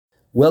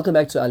Welcome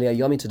back to Aliyah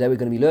Yomi. Today we're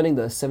going to be learning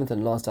the seventh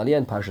and last Aliyah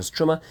in Parshas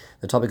Terumah.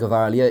 The topic of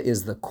our Aliyah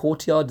is the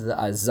courtyard, the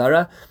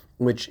Azara,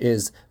 which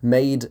is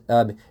made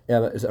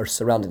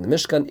surrounding the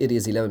Mishkan. It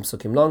is 11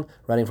 psukim long,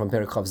 running from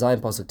Perek Chav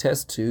Zayin, Pasuk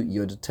Tes to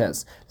Yud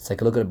Tes. Let's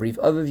take a look at a brief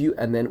overview,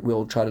 and then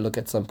we'll try to look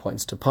at some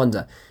points to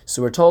ponder.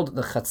 So we're told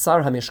the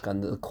Chatzar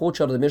HaMishkan, the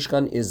courtyard of the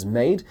Mishkan, is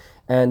made,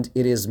 and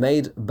it is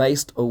made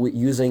based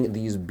using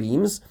these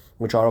beams,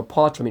 which are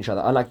apart from each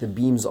other, unlike the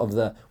beams of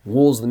the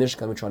walls of the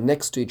Mishkan, which are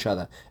next to each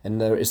other, and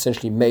they're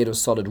essentially made of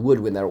solid wood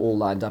when they're all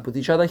lined up with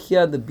each other.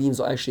 Here, the beams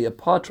are actually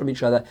apart from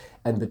each other,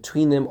 and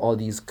between them are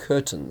these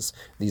curtains,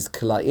 these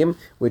kalaim,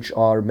 which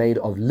are made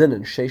of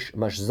linen, shesh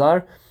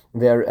mashzar.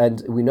 There,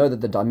 and we know that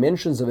the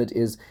dimensions of it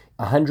is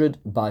 100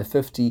 by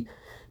 50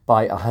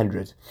 by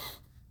 100.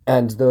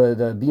 And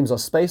the beams are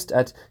spaced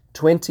at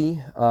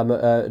 20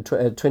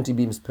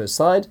 beams per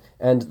side,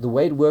 and the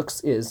way it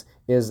works is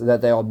that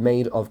they are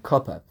made of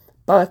copper.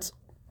 But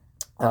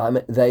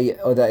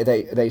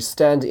they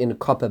stand in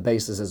copper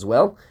bases as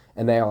well,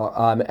 and they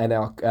are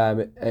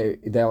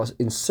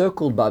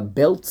encircled by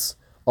belts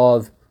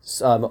of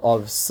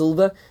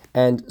silver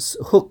and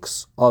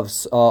hooks of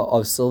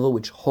silver,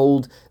 which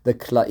hold the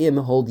klaim,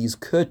 hold these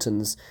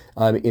curtains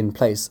in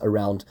place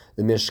around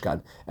the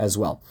Mishkan as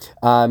well.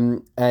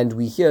 And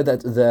we hear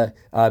that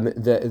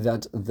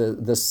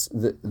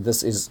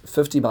this is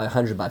 50 by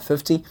 100 by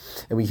 50,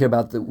 and we hear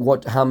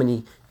about how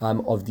many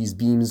of these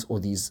beams or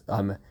these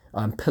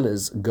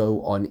pillars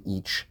go on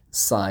each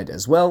side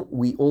as well.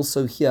 We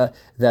also hear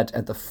that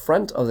at the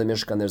front of the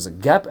Mishkan there's a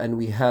gap, and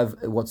we have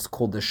what's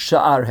called the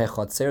Sha'ar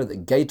HeChatzer, the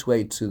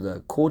gateway to the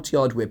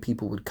courtyard, where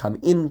people would come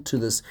into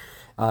this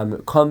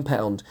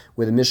compound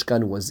where the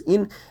Mishkan was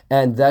in,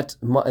 and that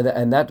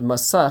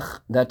masach,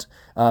 that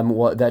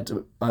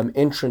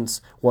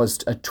entrance,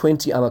 was a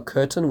 20 amma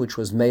curtain, which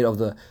was made of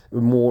the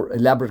more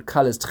elaborate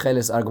colors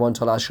tcheles, argwan,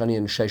 talashani,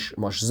 and shesh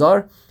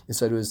mashzar. And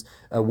so it was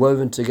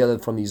woven together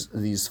from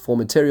these four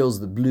materials: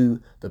 the blue,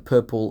 the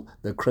purple,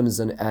 the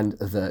crimson, and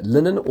the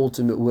linen, all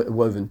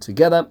woven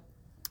together,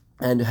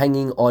 and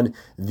hanging on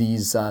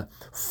these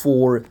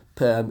four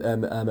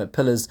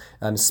pillars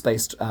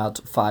spaced out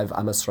 5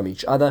 amas from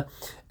each other.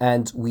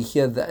 And we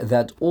hear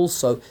that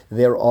also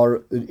there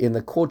are, in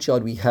the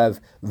courtyard, we have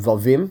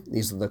vavim,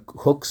 these are the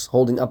hooks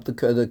holding up the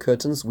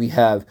curtains. We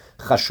have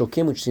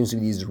chashokim, which seems to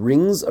be these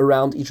rings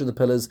around each of the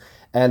pillars.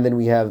 And then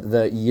we have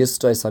the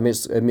yistois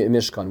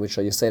mishkan, which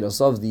are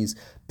yesedos of these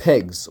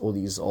pegs, or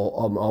these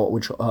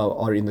which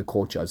are in the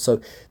courtyard.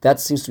 So that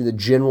seems to be the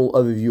general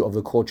overview of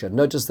the courtyard.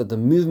 Notice that the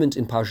movement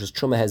in Parshas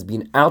Terumah has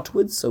been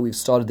outwards. So we've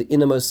started the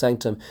innermost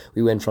sanctum.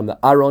 We went from the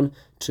Aron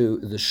to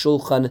the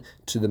Shulchan,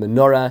 to the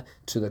Menorah,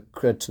 to the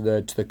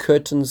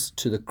curtains,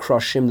 to the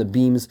Kroshim, the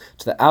beams,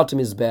 to the outer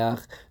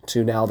Mizbeach,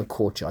 to now the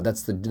courtyard.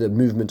 That's the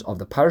movement of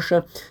the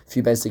parsha. A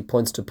few basic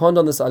points to ponder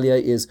on this aliyah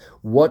is: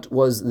 what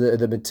was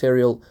the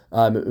material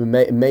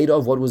made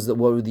of? What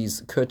were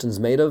these curtains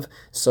made of?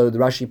 So the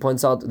Rashi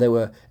points out they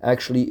were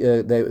actually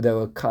they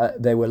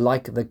were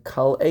like the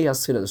kal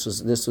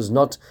hasina. This was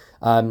not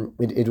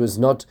it was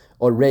not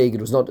oreg.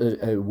 It was not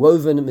a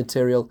woven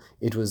material.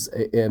 It was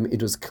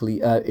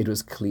kli'ah.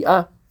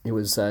 It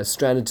was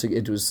stranded.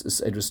 It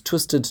was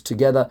twisted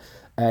together,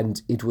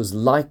 and it was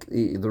like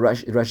the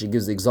Rashi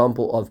gives the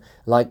example of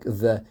like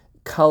the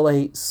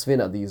kalei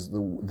svina.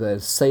 The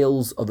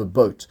sails of a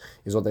boat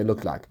is what they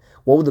look like.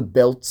 What were the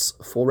belts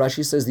for?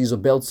 Rashi says these are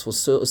belts for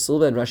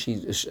silver, and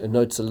Rashi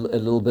notes a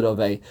little bit of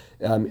a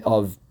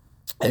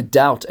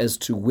doubt as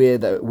to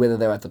whether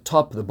they're at the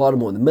top, the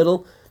bottom, or in the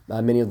middle.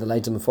 Many of the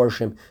later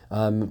Meforshim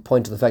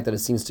point to the fact that it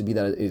seems to be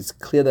that it's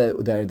clear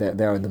that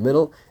they're in the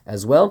middle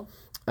as well.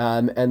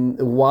 And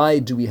why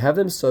do we have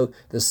them? So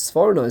the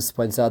Sfornos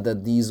points out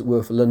that these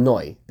were for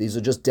lanoi. These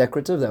are just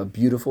decorative. They were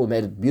beautiful,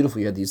 made it beautiful.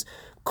 You had these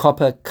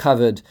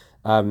copper-covered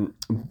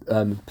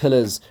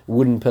pillars,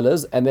 wooden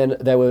pillars, and then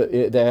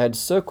they had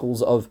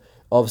circles of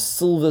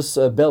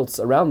silver belts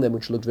around them,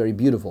 which looked very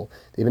beautiful.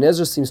 The Ibn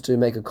Ezra seems to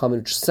make a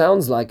comment which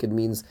sounds like it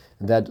means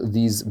that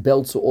these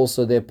belts are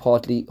also there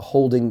partly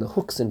holding the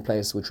hooks in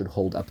place, which would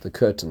hold up the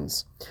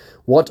curtains.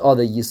 What are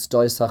the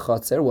yistoi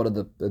sachatzer? What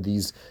are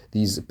these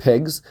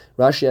pegs?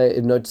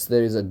 Rashi notes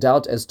there is a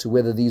doubt as to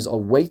whether these are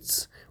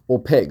weights or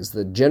pegs.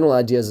 The general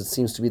idea is it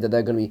seems to be that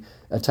they're going to be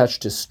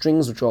attached to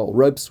strings, which are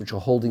ropes, which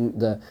are holding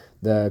the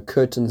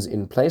curtains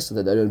in place so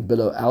that they don't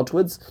billow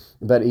outwards.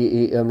 But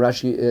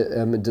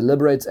Rashi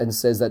deliberates and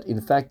says that in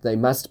fact they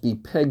must be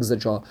pegs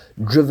that are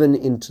driven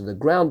into the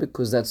ground,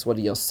 because that's what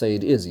a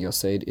yaseid is. A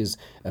yaseid is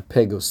a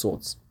peg of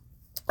sorts.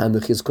 And the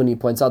Chizkuni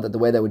points out that the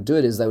way they would do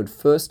it is they would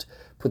first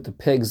put the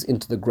pegs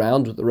into the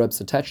ground with the ropes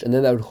attached, and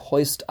then they would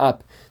hoist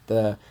up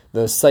the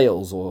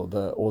sails or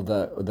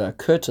the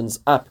curtains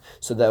up,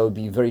 so they would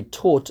be very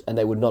taut and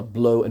they would not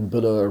blow and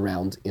billow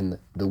around in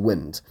the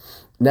wind.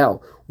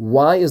 Now,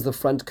 why is the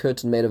front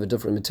curtain made of a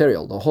different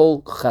material? The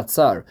whole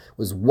chatzar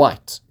was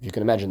white. You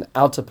can imagine the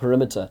outer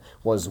perimeter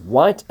was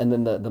white, and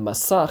then the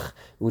masach,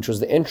 which was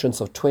the entrance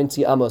of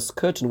 20 amos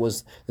curtain,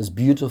 was this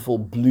beautiful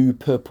blue,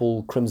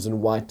 purple,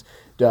 crimson, white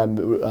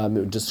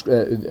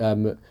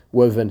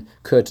woven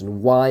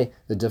curtain. Why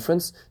the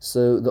difference?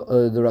 So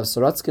the Rav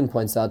Sorotzkin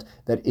points out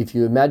that if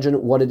you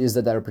imagine what it is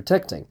that they're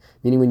protecting,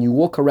 meaning when you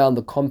walk around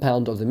the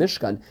compound of the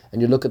Mishkan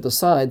and you look at the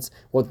sides,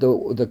 what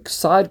the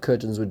side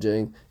curtains were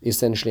doing,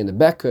 essentially, and the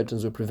back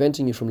curtains were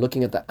preventing you from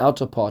looking at the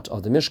outer part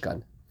of the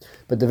Mishkan.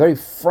 But the very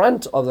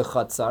front of the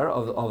chatzar,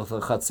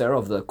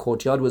 of the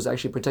courtyard, was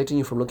actually protecting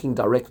you from looking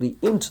directly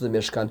into the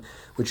Mishkan,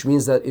 which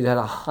means that it had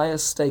a higher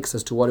stakes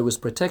as to what it was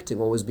protecting,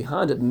 what was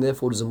behind it, and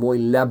therefore it was a more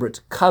elaborate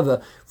cover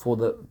for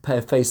the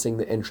facing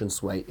the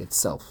entranceway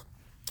itself.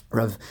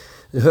 Rav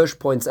Hirsch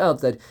points out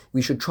that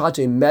we should try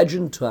to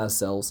imagine to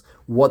ourselves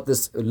what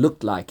this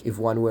looked like if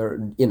one were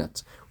in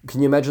it.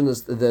 Can you imagine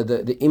this,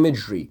 the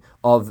imagery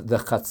of the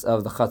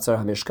Chatzar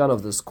HaMishkan,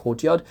 of this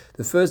courtyard?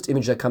 The first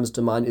image that comes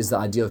to mind is the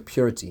idea of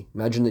purity.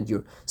 Imagine that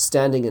you're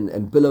standing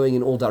and billowing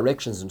in all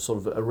directions, and sort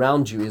of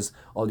around you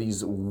are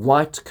these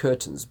white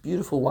curtains,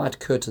 beautiful white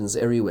curtains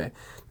everywhere.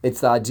 It's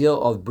the idea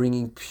of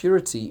bringing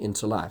purity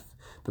into life.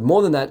 But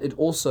more than that, it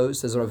also,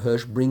 says Rav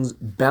Hirsch, brings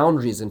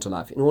boundaries into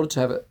life. In order to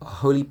have a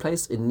holy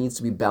place, it needs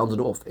to be bounded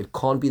off. It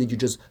can't be that you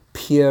just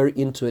peer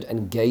into it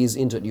and gaze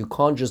into it. You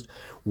can't just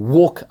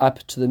walk up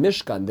to the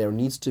Mishkan. There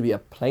needs to be a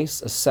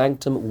place, a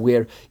sanctum,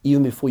 where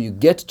even before you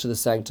get to the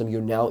sanctum,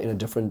 you're now in a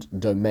different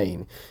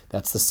domain.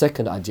 That's the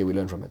second idea we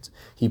learn from it.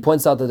 He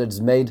points out that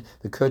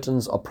the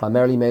curtains are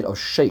primarily made of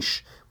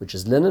sheish, which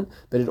is linen,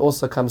 but it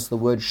also comes to the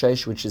word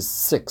sheish, which is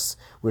 6.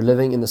 We're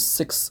living in the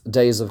 6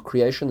 days of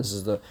creation. This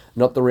is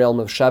not the realm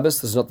of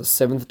Shabbos. This is not the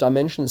 7th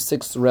dimension.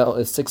 6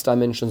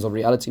 dimensions of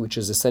reality, which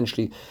is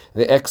essentially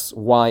the X,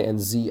 Y, and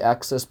Z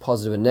axis,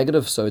 positive and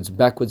negative. So it's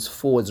backwards,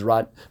 forwards,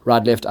 right,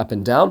 left, up,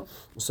 and down.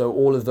 So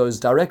all of those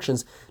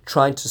directions,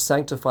 trying to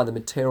sanctify the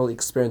material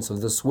experience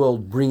of this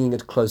world, bringing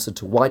it closer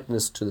to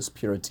whiteness, to this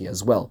purity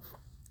as well.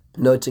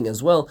 Noting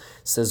as well,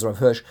 says Rav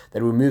Hirsch,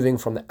 that we're moving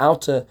from the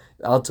outer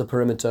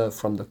perimeter,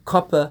 from the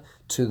copper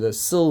to the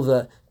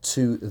silver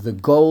to the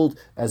gold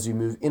as we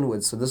move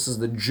inwards. So this is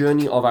the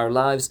journey of our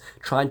lives,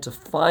 trying to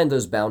find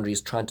those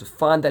boundaries, trying to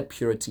find that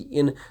purity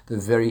in the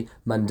very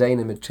mundane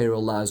and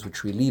material lives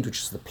which we lead,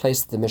 which is the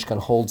place that the Mishkan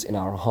holds in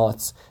our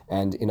hearts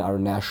and in our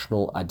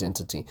national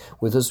identity.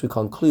 With this, we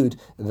conclude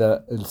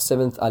the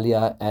 7th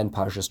Aliyah and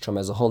Parashas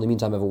Terumah as a whole. In the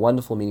meantime, have a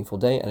wonderful, meaningful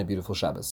day and a beautiful Shabbos.